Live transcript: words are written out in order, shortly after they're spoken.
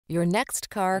Your next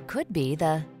car could be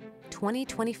the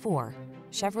 2024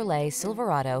 Chevrolet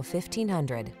Silverado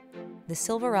 1500. The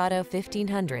Silverado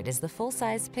 1500 is the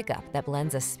full-size pickup that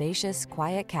blends a spacious,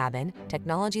 quiet cabin,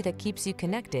 technology that keeps you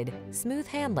connected, smooth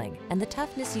handling, and the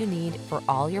toughness you need for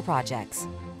all your projects.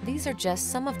 These are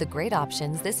just some of the great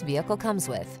options this vehicle comes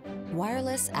with: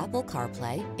 wireless Apple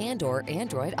CarPlay and/or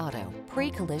Android Auto,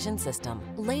 pre-collision system,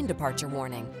 lane departure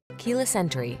warning, keyless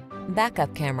entry,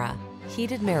 backup camera,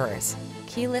 heated mirrors,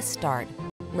 keyless start,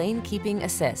 lane keeping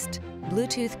assist,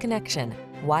 Bluetooth connection,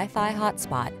 Wi-Fi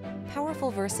hotspot.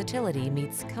 Powerful versatility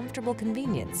meets comfortable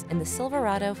convenience in the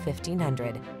Silverado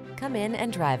 1500. Come in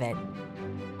and drive it.